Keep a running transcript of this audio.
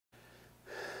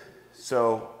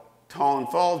So tall and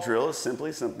fall drill is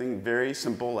simply something very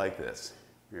simple like this.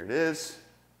 Here it is.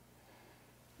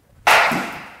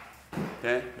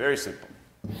 Okay, very simple.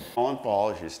 Tall and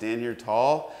fall is you stand here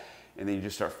tall, and then you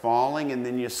just start falling, and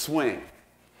then you swing.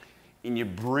 And you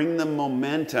bring the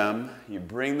momentum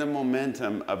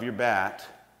of your bat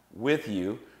with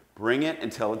you, bring it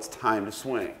until it's time to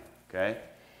swing, okay?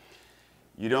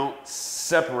 You don't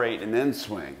separate and then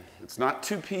swing. It's not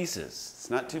two pieces. It's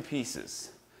not two pieces.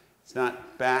 It's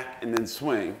not back and then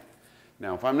swing.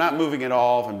 Now, if I'm not moving at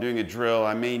all, if I'm doing a drill,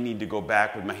 I may need to go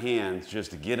back with my hands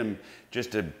just to get them,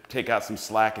 just to take out some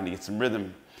slack and to get some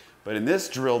rhythm. But in this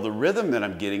drill, the rhythm that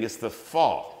I'm getting is the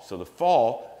fall. So the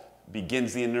fall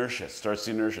begins the inertia, starts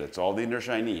the inertia. That's all the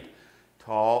inertia I need.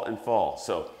 Tall and fall.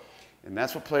 So, and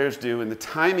that's what players do in the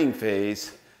timing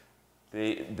phase.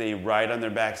 They ride on their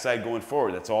backside going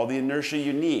forward. That's all the inertia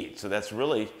you need. So that's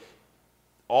really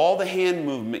all the hand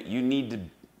movement you need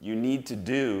to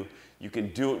do. You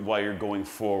can do it while you're going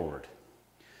forward.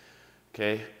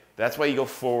 Okay? That's why you go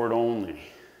forward only.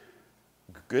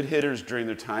 Good hitters during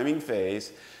their timing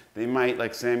phase, they might,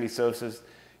 like Sammy Sosa's,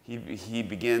 he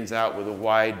begins out with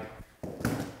a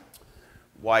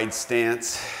wide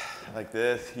stance like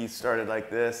this. He started like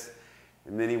this,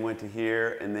 and then he went to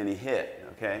here, and then he hit,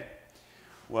 okay?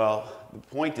 Well, the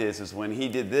point is when he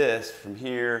did this from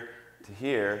here to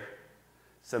here,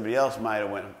 somebody else might have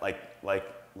went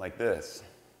like this.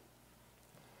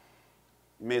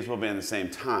 You may as well be in the same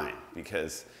time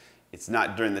because it's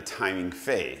not during the timing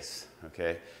phase,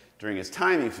 okay? During his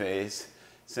timing phase,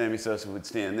 Sammy Sosa would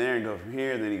stand there and go from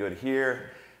here, and then he'd go to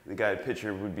here. The guided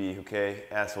pitcher would be, okay,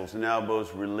 assholes and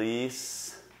elbows,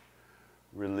 release,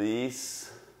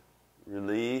 release,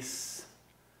 release,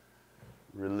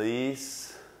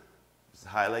 release. It's a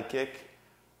highlight kick,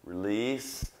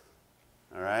 release,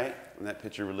 all right? When that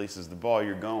pitcher releases the ball,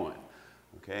 you're going,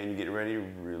 okay? And you get ready,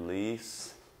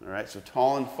 release, all right? So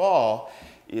tall and fall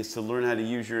is to learn how to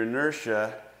use your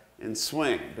inertia and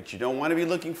swing. But you don't want to be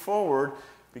looking forward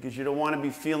because you don't want to be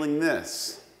feeling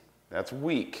this. That's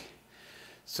weak.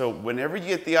 So whenever you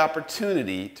get the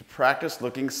opportunity to practice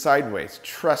looking sideways,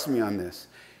 trust me on this.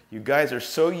 You guys are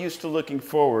so used to looking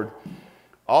forward,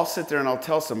 I'll sit there and I'll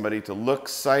tell somebody to look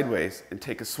sideways and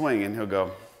take a swing, and he'll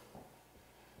go,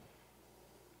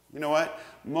 you know what?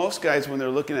 Most guys, when they're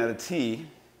looking at a tee,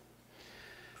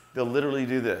 they'll literally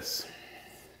do this.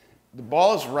 The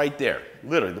ball is right there.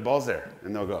 Literally, the ball's there.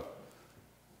 And they'll go,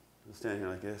 they'll stand here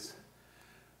like this.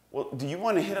 Well, do you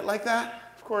want to hit it like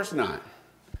that? Of course not.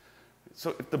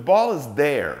 So if the ball is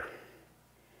there,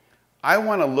 I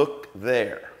want to look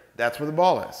there. That's where the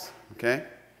ball is, okay?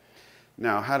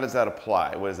 Now, how does that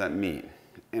apply? What does that mean?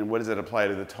 And what does it apply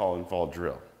to the tall and fall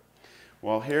drill?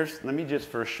 Well, let me just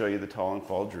first show you the tall and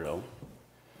fall drill.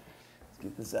 Let's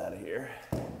get this out of here.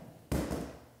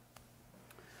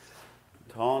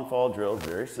 Tall and fall drill is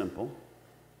very simple.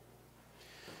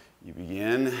 You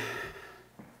begin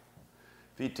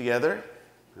feet together,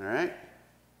 all right?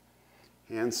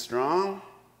 Hands strong,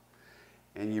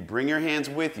 and you bring your hands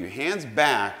with you. Hands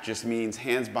back just means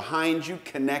hands behind you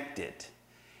connected.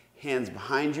 Hands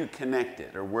behind you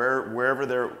connected, or wherever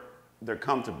they're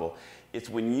comfortable. It's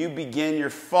when you begin your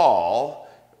fall,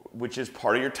 which is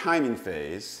part of your timing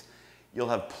phase, you'll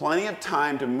have plenty of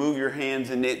time to move your hands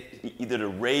in it, either to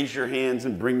raise your hands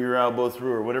and bring your elbow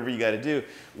through or whatever you got to do.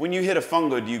 When you hit a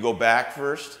fungo, do you go back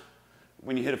first?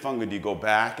 When you hit a fungo, do you go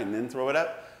back and then throw it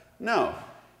up? No.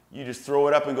 You just throw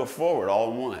it up and go forward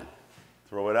all in one.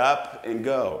 Throw it up and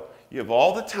go. You have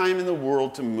all the time in the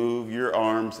world to move your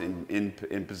arms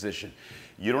in position.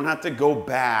 You don't have to go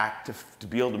back to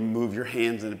be able to move your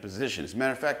hands in a position. As a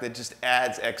matter of fact, that just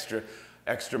adds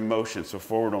extra motion, so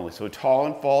forward only. So a tall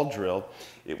and fall drill,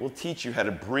 it will teach you how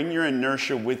to bring your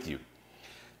inertia with you.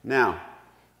 Now,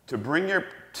 to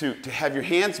have your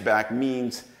hands back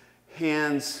means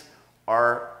hands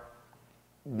are,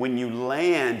 when you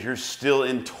land, you're still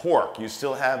in torque. You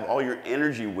still have all your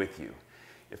energy with you.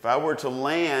 If I were to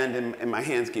land and my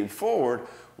hands came forward,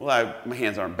 well, my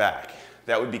hands aren't back.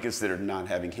 That would be considered not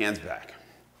having hands back.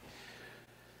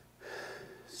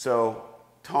 So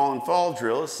tall and fall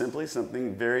drill is simply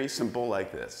something very simple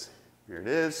like this. Here it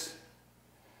is.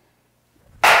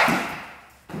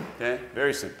 Okay,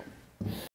 very simple.